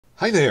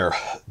Hi there.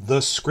 The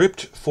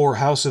script for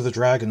House of the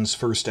Dragon's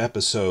first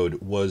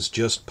episode was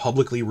just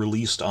publicly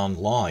released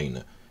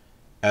online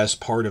as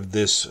part of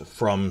this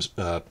from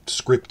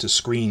script to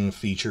screen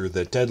feature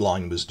that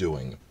Deadline was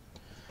doing.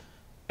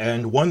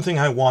 And one thing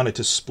I wanted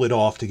to split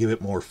off to give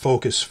it more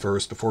focus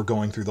first before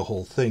going through the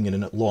whole thing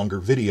in a longer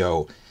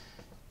video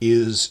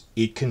is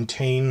it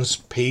contains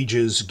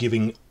pages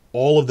giving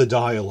all of the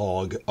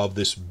dialogue of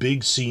this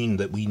big scene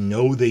that we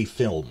know they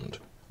filmed.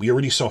 We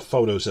already saw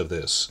photos of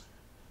this.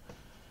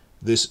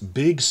 This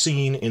big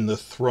scene in the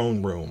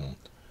throne room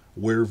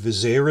where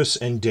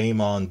Viserys and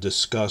Daemon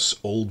discuss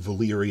old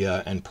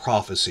Valyria and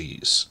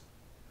prophecies.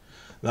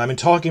 Now, I've been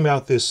talking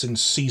about this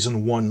since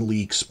Season 1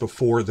 leaks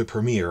before the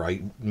premiere.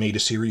 I made a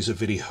series of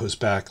videos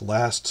back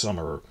last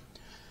summer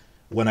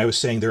when I was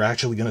saying they're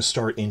actually going to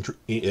start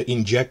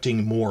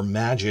injecting more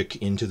magic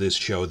into this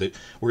show. That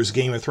whereas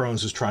Game of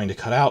Thrones is trying to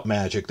cut out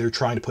magic, they're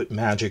trying to put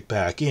magic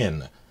back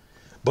in.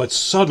 But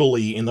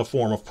subtly in the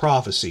form of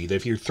prophecy, that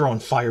if you're throwing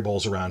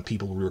fireballs around,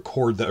 people would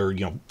record that,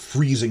 or,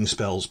 freezing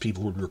spells,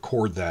 people would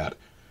record that.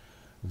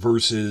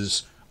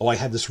 Versus, oh, I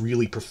had this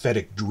really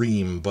prophetic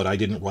dream, but I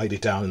didn't write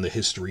it down in the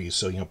history,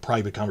 so,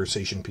 private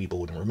conversation people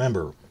wouldn't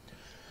remember.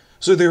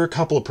 So there are a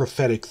couple of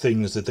prophetic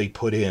things that they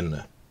put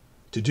in.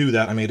 To do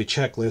that, I made a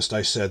checklist.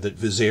 I said that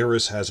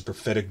Viserys has a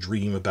prophetic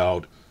dream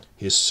about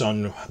his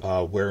son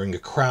wearing a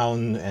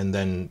crown, and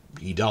then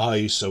he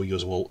dies, so he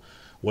goes, well,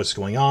 what's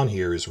going on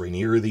here? Is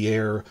Rhaenyra the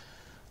heir?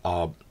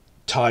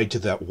 Tied to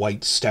that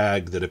white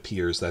stag that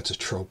appears, that's a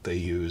trope they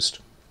used.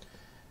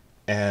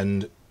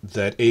 And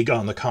that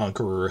Aegon the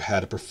Conqueror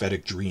had a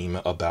prophetic dream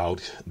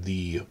about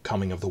the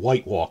coming of the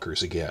White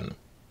Walkers again.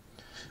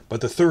 But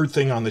the third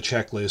thing on the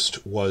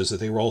checklist was that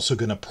they were also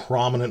going to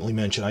prominently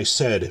mention, I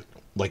said,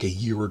 like a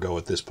year ago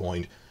at this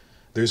point,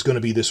 there's going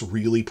to be this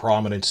really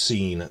prominent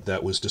scene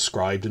that was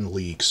described in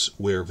leaks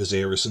where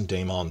Viserys and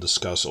Daemon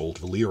discuss old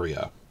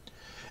Valyria.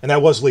 And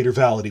that was later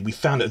validated. We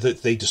found out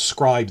that they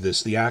described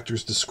this. The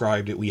actors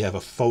described it. We have a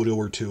photo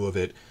or two of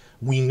it.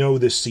 We know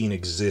this scene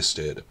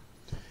existed.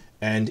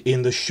 And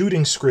in the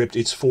shooting script,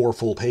 it's 4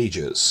 full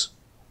pages,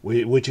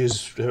 which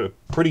is a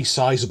pretty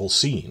sizable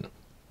scene.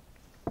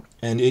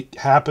 And it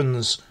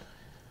happens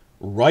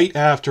right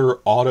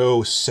after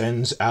Otto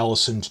sends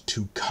Alicent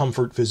to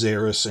comfort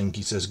Viserys, and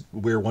he says,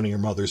 wear one of your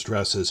mother's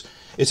dresses.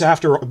 It's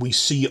after we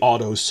see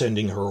Otto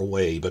sending her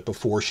away, but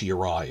before she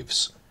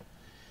arrives.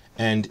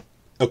 And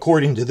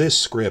according to this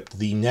script,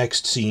 the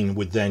next scene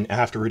would then,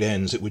 after it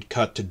ends, it would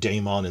cut to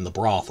Daemon in the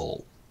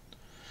brothel.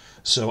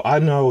 So I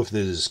don't know if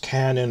this is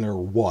canon or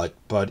what,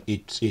 but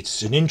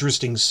it's an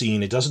interesting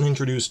scene. It doesn't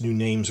introduce new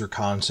names or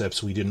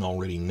concepts we didn't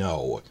already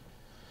know.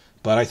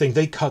 But I think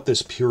they cut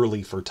this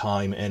purely for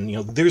time, and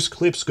there's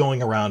clips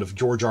going around of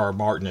George R. R.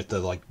 Martin at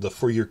the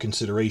For Your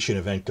Consideration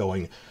event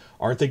going,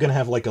 aren't they going to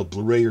have a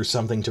Blu-ray or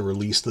something to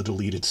release the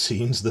deleted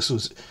scenes? There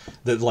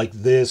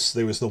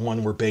was the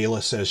one where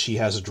Baela says she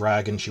has a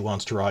dragon, she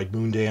wants to ride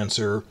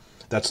Moondancer.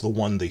 That's the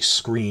one they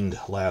screened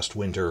last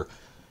winter.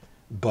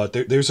 But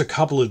there's a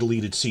couple of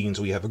deleted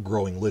scenes. We have a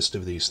growing list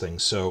of these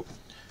things. So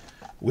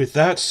with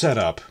that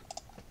setup,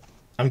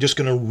 I'm just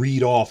going to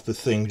read off the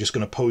thing, just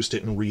going to post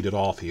it and read it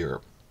off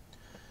here.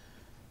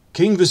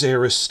 King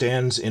Viserys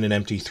stands in an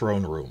empty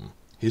throne room.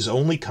 His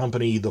only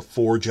company, the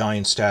 4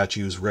 giant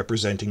statues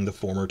representing the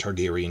former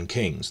Targaryen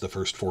kings, the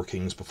first 4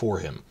 kings before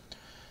him.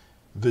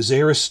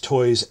 Viserys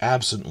toys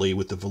absently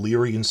with the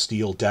Valyrian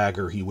steel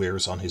dagger he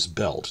wears on his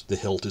belt. The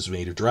hilt is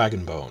made of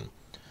dragon bone.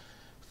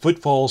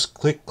 Footfalls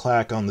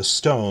click-clack on the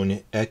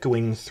stone,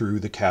 echoing through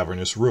the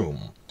cavernous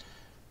room.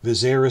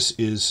 Viserys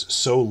is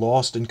so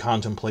lost in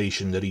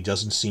contemplation that he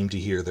doesn't seem to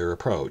hear their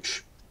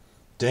approach.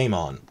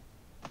 Daemon.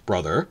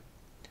 Brother.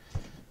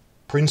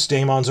 Prince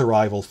Daemon's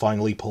arrival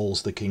finally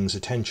pulls the king's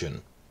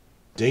attention.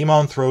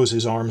 Daemon throws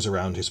his arms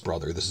around his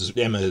brother.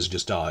 Emma has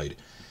just died.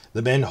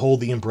 The men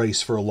hold the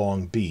embrace for a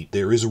long beat.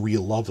 There is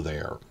real love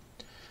there.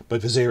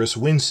 But Viserys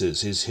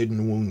winces, his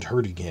hidden wound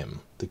hurting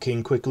him. The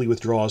king quickly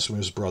withdraws from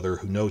his brother,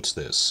 who notes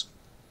this.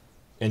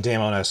 And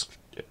Daemon asks,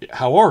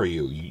 how are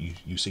you?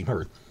 You seem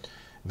hurt.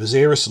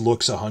 Viserys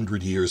looks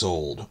 100 years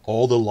old.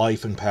 All the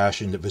life and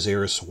passion that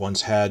Viserys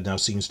once had now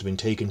seems to have been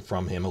taken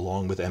from him,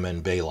 along with Emma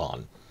and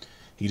Baelon.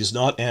 He does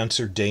not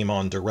answer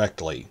Daemon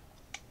directly.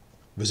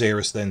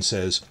 Viserys then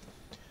says,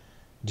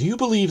 do you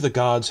believe the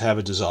gods have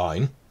a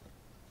design?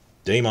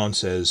 Daemon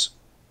says,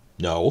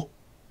 no.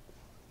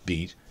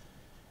 Beat.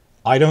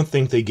 I don't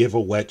think they give a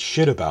wet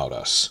shit about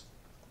us.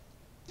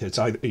 It's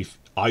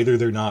either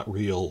they're not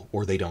real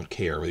or they don't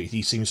care.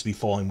 He seems to be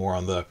falling more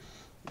on the,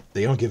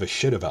 they don't give a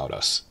shit about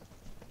us.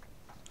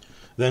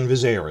 Then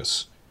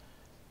Viserys.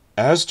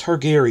 As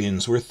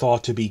Targaryens, we're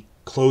thought to be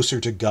closer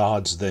to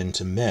gods than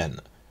to men.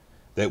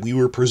 That we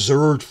were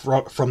preserved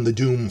from the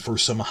doom for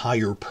some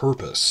higher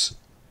purpose.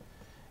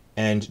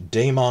 And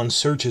Daemon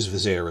searches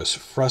Viserys,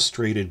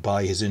 frustrated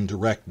by his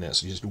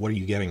indirectness. Just, what are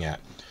you getting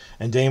at?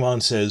 And Daemon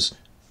says,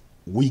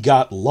 we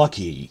got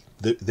lucky.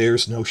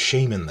 There's no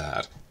shame in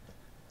that.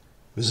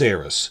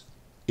 Viserys,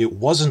 it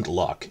wasn't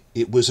luck.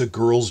 It was a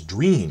girl's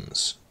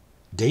dreams.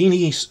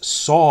 Daenys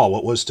saw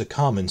what was to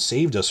come and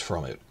saved us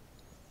from it.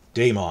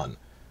 Daemon,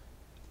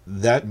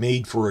 that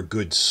made for a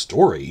good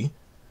story,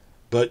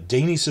 but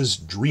Daenys'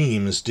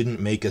 dreams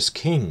didn't make us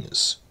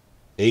kings.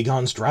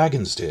 Aegon's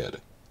dragons did,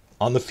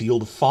 on the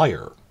field of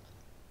fire.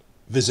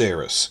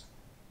 Viserys,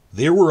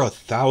 there were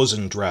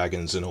 1,000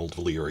 dragons in old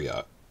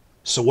Valyria,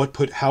 so what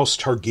put House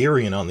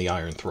Targaryen on the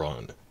Iron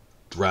Throne?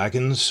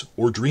 Dragons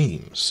or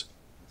dreams?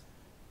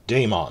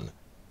 Daemon,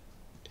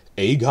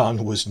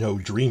 Aegon was no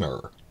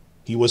dreamer.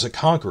 He was a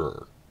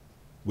conqueror,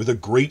 with a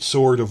great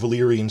sword of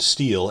Valyrian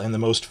steel and the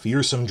most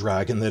fearsome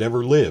dragon that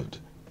ever lived.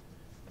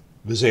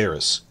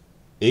 Viserys,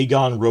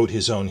 Aegon wrote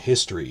his own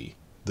history.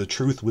 The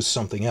truth was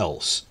something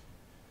else.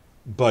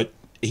 But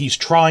he's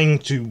trying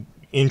to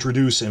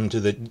introduce him to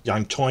that.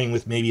 I'm toying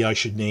with maybe I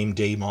should name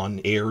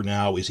Daemon heir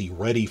now. Is he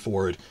ready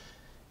for it?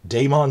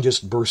 Daemon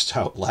just bursts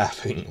out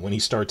laughing when he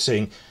starts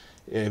saying,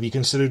 have you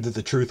considered that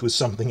the truth was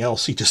something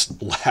else? He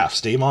just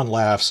laughs. Daemon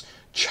laughs,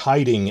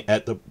 chiding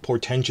at the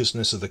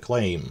portentousness of the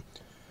claim.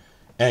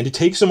 And it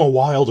takes him a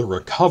while to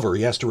recover.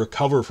 He has to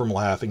recover from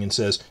laughing and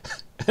says,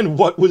 and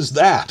what was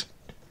that?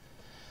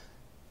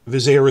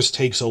 Viserys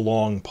takes a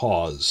long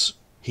pause.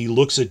 He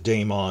looks at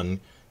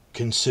Daemon,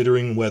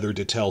 considering whether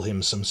to tell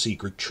him some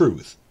secret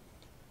truth.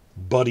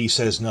 But he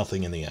says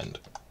nothing in the end.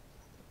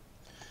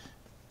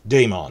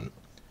 Daemon,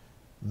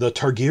 the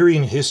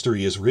Targaryen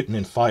history is written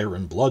in fire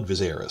and blood,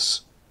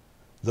 Viserys.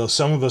 Though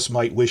some of us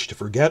might wish to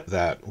forget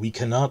that, we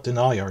cannot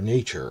deny our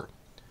nature.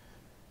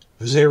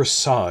 Viserys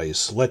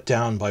sighs, let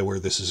down by where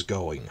this is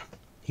going.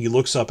 He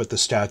looks up at the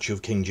statue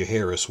of King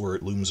Jaehaerys where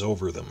it looms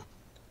over them.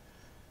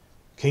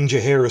 King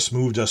Jaehaerys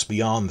moved us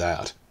beyond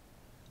that,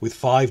 with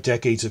 5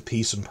 decades of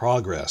peace and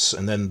progress,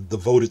 and then the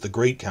vote at the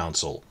Great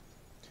Council.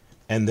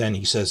 And then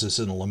he says this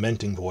in a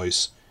lamenting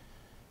voice,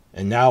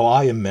 and now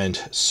I am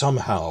meant,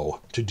 somehow,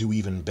 to do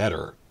even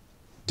better.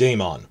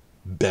 Daemon,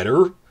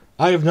 better?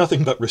 I have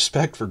nothing but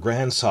respect for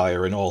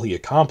Grandsire and all he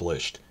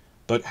accomplished,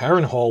 but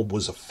Harrenhal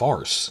was a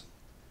farce.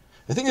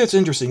 I think that's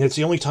interesting. That's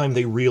the only time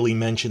they really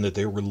mention that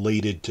they're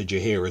related to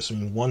Jaehaerys. I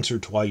mean, once or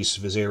twice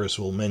Viserys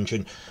will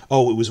mention,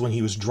 oh, it was when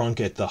he was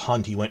drunk at the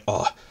hunt, he went,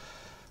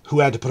 who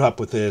had to put up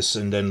with this?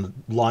 And then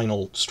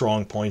Lionel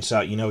Strong points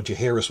out,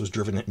 Jaehaerys was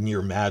driven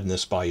near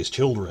madness by his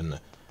children.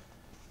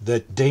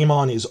 That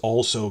Daemon is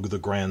also the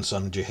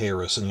grandson of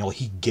Jaehaerys, and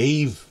he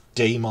gave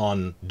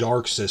Daemon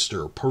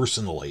Darksister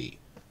personally.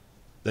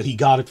 That he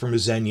got it from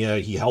Xenia,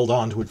 he held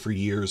on to it for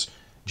years.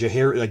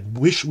 I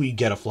wish we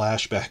get a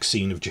flashback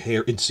scene of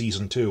Jaehaerys in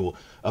season 2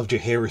 of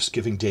Jaehaerys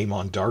giving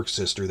Daemon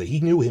Darksister, that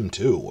he knew him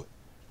too.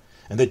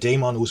 And that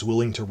Daemon was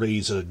willing to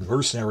raise a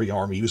mercenary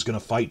army. He was going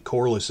to fight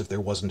Corlys if there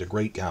wasn't a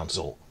Great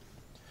Council.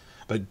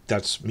 But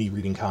that's me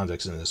reading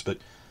context in this. But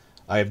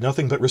I have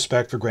nothing but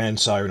respect for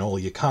Grandsire and all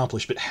he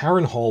accomplished, but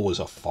Harrenhal was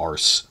a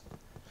farce.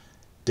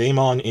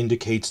 Daemon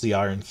indicates the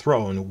Iron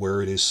Throne,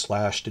 where it is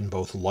slashed in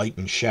both light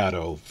and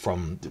shadow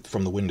from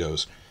the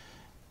windows.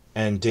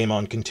 And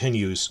Daemon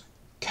continues,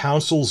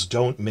 councils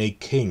don't make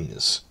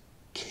kings.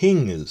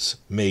 Kings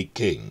make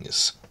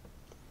kings.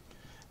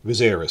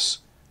 Viserys,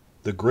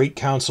 the Great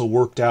Council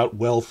worked out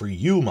well for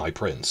you, my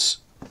prince.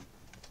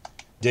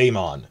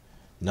 Daemon,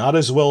 not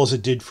as well as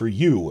it did for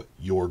you,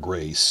 your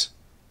grace.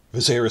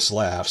 Viserys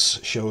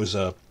laughs, shows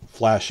a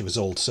flash of his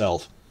old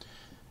self.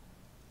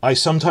 I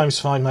sometimes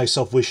find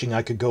myself wishing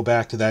I could go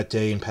back to that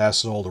day and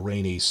pass it all to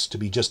Rhaenys, to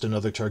be just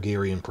another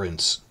Targaryen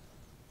prince.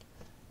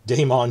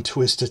 Daemon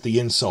twists at the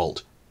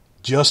insult.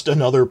 Just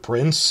another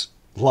prince?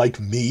 Like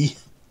me?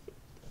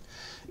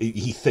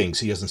 He thinks,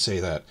 he doesn't say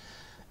that.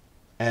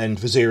 And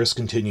Viserys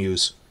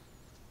continues,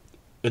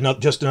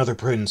 just another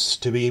prince,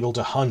 to be able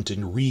to hunt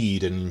and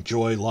read and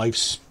enjoy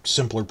life's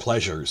simpler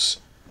pleasures.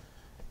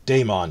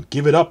 Daemon,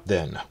 give it up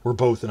then. We're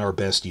both in our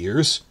best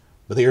years,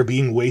 but they are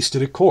being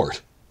wasted at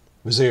court.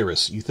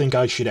 Viserys, you think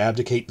I should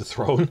abdicate the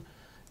throne?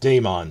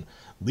 Daemon,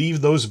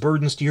 leave those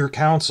burdens to your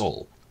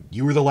council.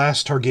 You were the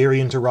last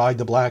Targaryen to ride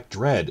the Black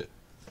Dread.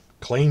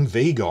 Claim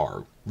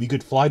Vhagar. We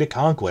could fly to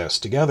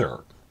conquest together.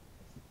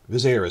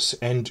 Viserys,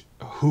 and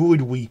who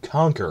would we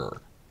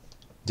conquer?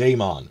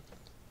 Daemon,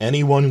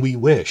 anyone we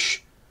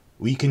wish.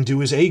 We can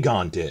do as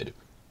Aegon did.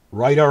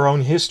 Write our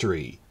own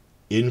history.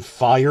 In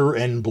fire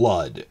and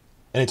blood.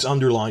 And it's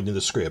underlined in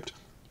the script.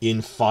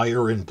 In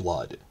fire and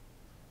blood.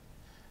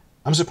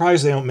 I'm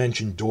surprised they don't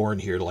mention Dorne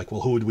here. Like,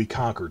 well, who would we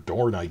conquer?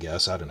 Dorne, I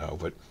guess. I don't know.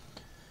 But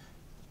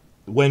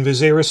when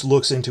Viserys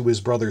looks into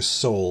his brother's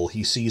soul,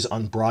 he sees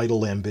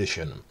unbridled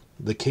ambition.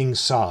 The king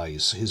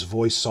sighs, his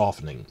voice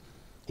softening.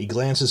 He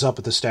glances up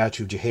at the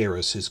statue of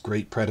Jaehaerys, his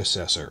great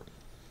predecessor.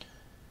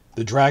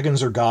 The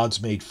dragons are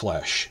gods made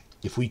flesh.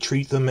 If we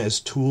treat them as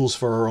tools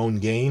for our own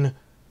gain,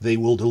 they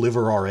will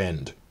deliver our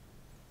end.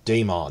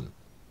 Daemon,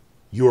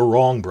 you are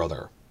wrong,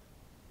 brother.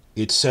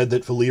 It's said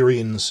that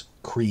Valyrians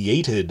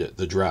created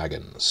the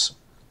dragons.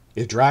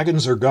 If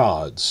dragons are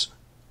gods,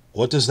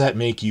 what does that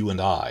make you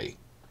and I?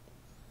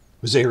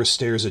 Viserys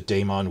stares at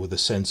Daemon with a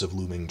sense of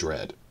looming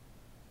dread.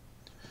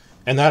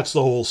 And that's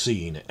the whole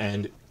scene,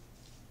 and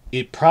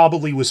it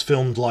probably was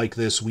filmed like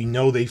this. We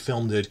know they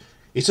filmed it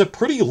It's a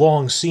pretty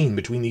long scene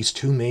between these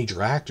two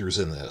major actors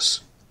in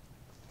this.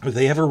 If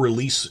they ever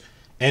release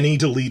any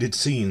deleted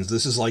scenes,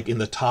 this is like in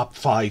the top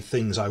 5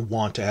 things I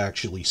want to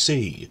actually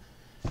see.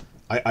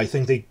 I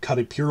think they cut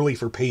it purely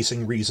for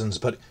pacing reasons,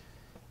 but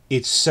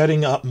it's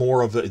setting up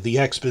more of the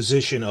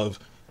exposition of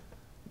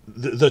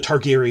the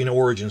Targaryen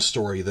origin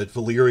story, that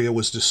Valyria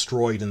was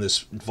destroyed in this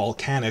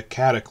volcanic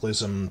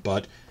cataclysm,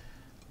 but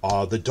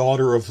the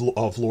daughter of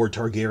Lord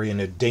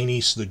Targaryen,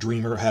 Daenys the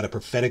Dreamer, had a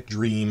prophetic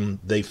dream.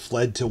 They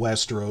fled to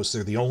Westeros.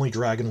 They're the only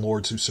dragon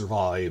lords who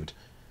survived.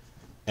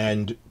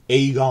 And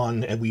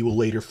Aegon, and we will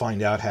later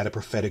find out, had a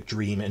prophetic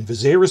dream. And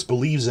Viserys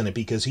believes in it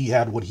because he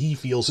had what he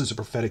feels is a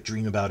prophetic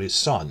dream about his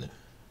son.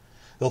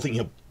 They'll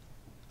think,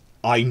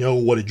 I know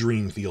what a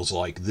dream feels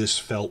like. This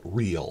felt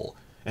real.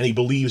 And he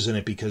believes in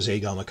it because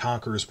Aegon the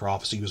Conqueror's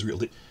prophecy was real.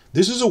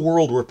 This is a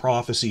world where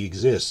prophecy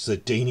exists,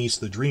 that Daenys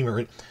the Dreamer,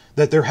 and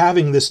that they're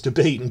having this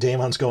debate, and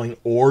Daemon's going,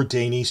 or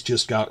Daenys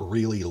just got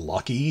really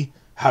lucky?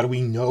 How do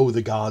we know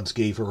the gods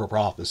gave her a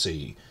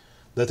prophecy?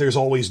 That there's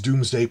always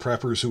doomsday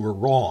preppers who are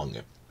wrong.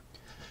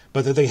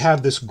 But that they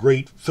have this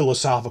great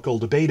philosophical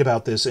debate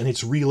about this, and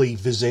it's really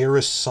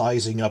Viserys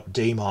sizing up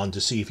Daemon to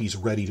see if he's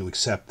ready to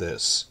accept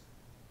this.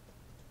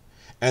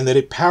 And that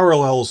it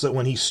parallels that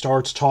when he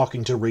starts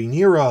talking to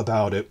Rhaenyra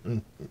about it,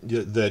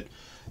 that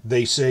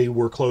they say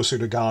we're closer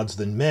to gods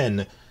than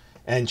men,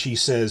 and she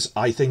says,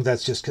 I think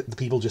that's just,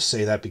 people just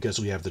say that because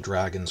we have the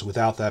dragons.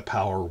 Without that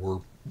power, we're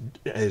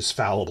as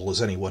fallible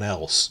as anyone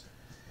else,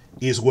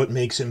 is what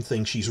makes him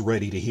think she's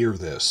ready to hear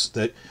this.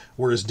 That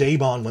whereas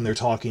Daemon, when they're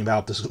talking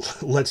about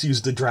this, let's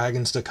use the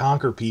dragons to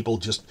conquer people,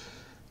 just,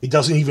 it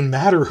doesn't even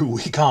matter who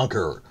we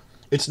conquer.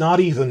 It's not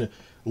even,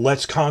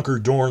 let's conquer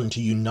Dorne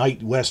to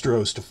unite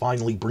Westeros to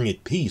finally bring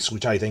it peace,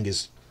 which I think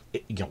is,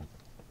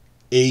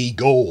 a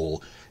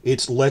goal.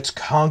 It's let's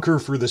conquer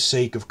for the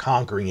sake of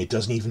conquering. It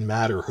doesn't even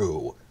matter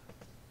who.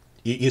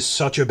 It is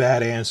such a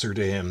bad answer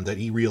to him that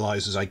he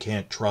realizes I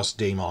can't trust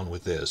Daemon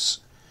with this.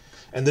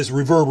 And this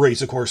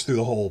reverberates, of course, through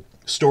the whole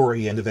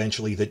story, and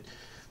eventually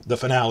the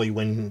finale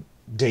when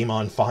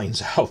Daemon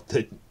finds out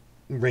that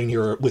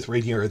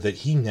Rhaenyra, that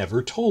he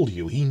never told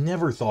you. He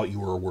never thought you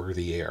were a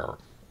worthy heir.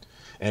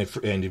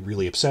 And it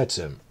really upsets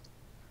him.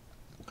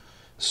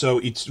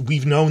 So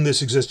we've known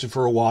this existed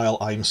for a while.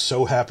 I'm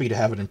so happy to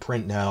have it in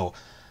print now.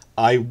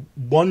 I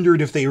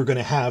wondered if they were going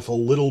to have a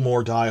little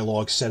more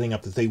dialogue setting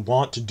up that they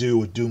want to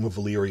do a Doom of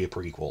Valyria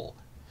prequel.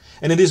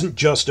 And it isn't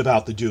just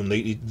about the Doom.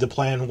 The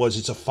plan was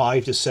it's a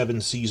 5 to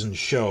 7 season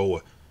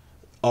show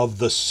of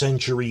the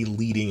century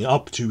leading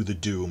up to the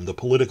Doom, the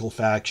political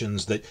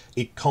factions, that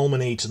it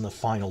culminates in the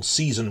final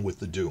season with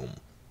the Doom,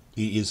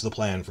 is the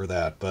plan for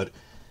that. But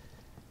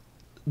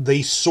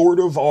they sort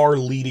of are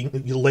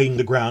laying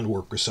the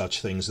groundwork for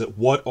such things, that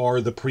what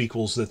are the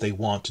prequels that they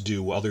want to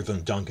do other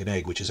than Dunk and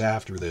Egg, which is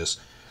after this.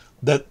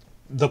 That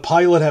the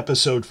pilot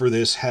episode for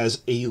this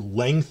has a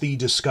lengthy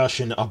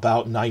discussion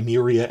about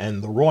Nymeria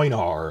and the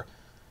Rhoynar,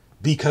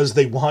 because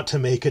they want to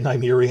make a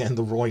Nymeria and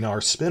the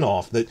Rhoynar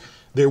spin-off, that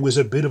there was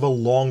a bit of a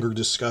longer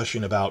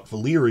discussion about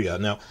Valyria.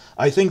 Now,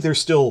 I think they're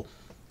still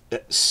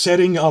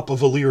setting up a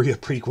Valyria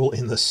prequel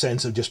in the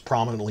sense of just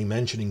prominently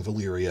mentioning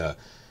Valyria,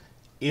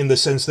 in the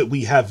sense that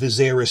we have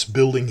Viserys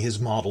building his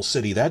model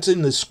city. That's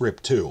in the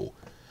script, too.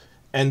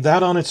 And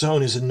that on its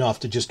own is enough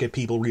to just get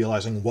people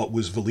realizing what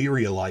was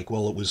Valyria like.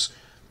 Well, it was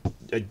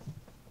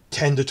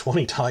 10 to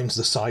 20 times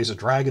the size of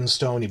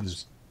Dragonstone. It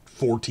was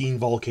 14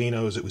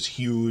 volcanoes. It was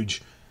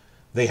huge.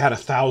 They had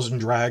 1,000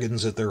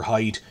 dragons at their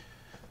height.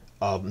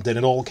 Then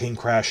it all came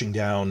crashing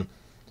down.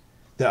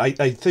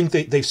 I think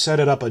they've set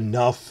it up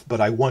enough, but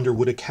I wonder,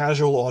 would a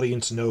casual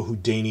audience know who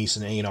Daenys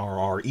and Aenar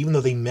are, even though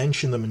they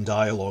mention them in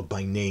dialogue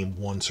by name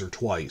once or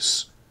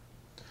twice?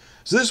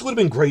 So this would have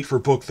been great for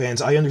book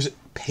fans. I understand.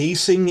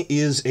 Pacing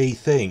is a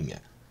thing.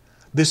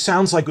 This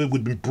sounds like it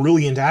would be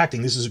brilliant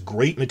acting. This is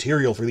great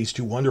material for these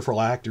two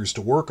wonderful actors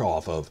to work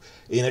off of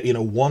in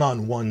a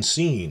one-on-one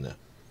scene.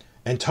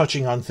 And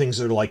touching on things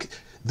that are like,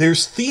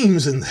 there's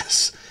themes in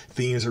this.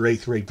 Themes are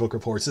 8th grade book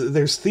reports.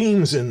 There's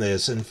themes in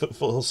this, and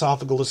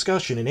philosophical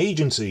discussion, and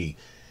agency.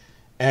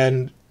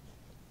 And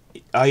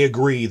I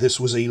agree,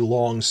 this was a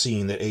long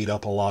scene that ate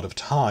up a lot of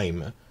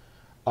time.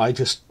 I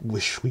just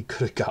wish we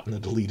could have gotten a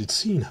deleted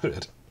scene of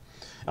it.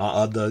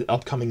 The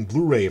upcoming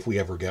Blu-ray, if we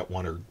ever get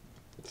one, or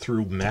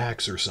through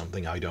Max or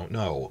something, I don't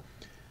know.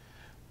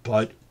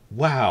 But,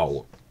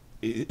 wow.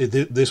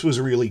 This was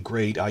really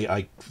great.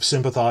 I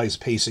sympathize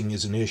pacing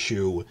is an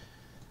issue.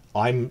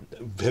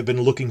 Have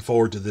been looking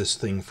forward to this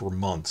thing for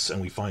months,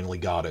 and we finally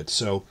got it.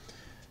 So,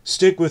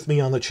 stick with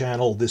me on the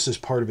channel. This is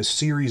part of a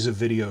series of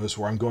videos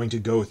where I'm going to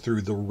go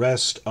through the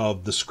rest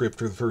of the script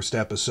for the first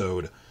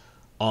episode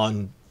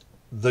on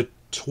the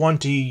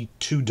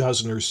 22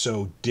 dozen or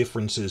so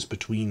differences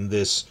between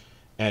this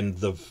and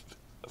the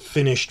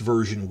finished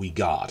version we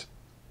got.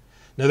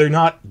 Now, they're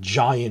not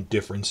giant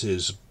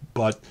differences,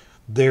 but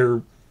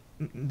they're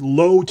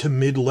low to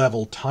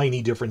mid-level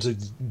tiny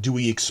differences. Do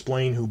we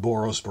explain who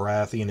Boros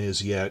Baratheon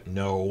is yet?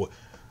 No.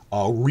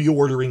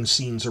 Reordering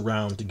scenes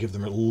around to give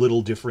them a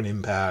little different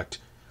impact.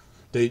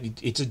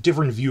 It's a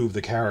different view of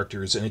the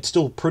characters, and it's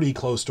still pretty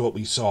close to what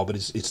we saw, but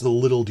it's the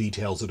little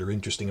details that are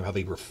interesting of how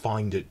they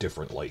refined it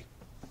differently.